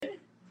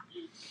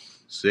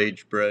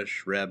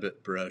Sagebrush,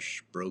 rabbit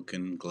brush,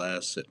 broken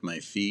glass at my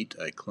feet,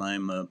 I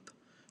climb up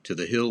to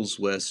the hill's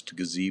west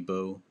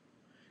gazebo,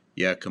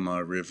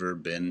 Yakima River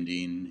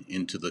bending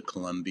into the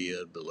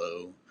Columbia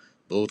below,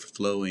 both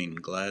flowing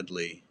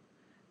gladly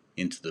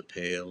into the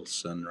pale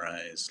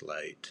sunrise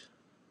light.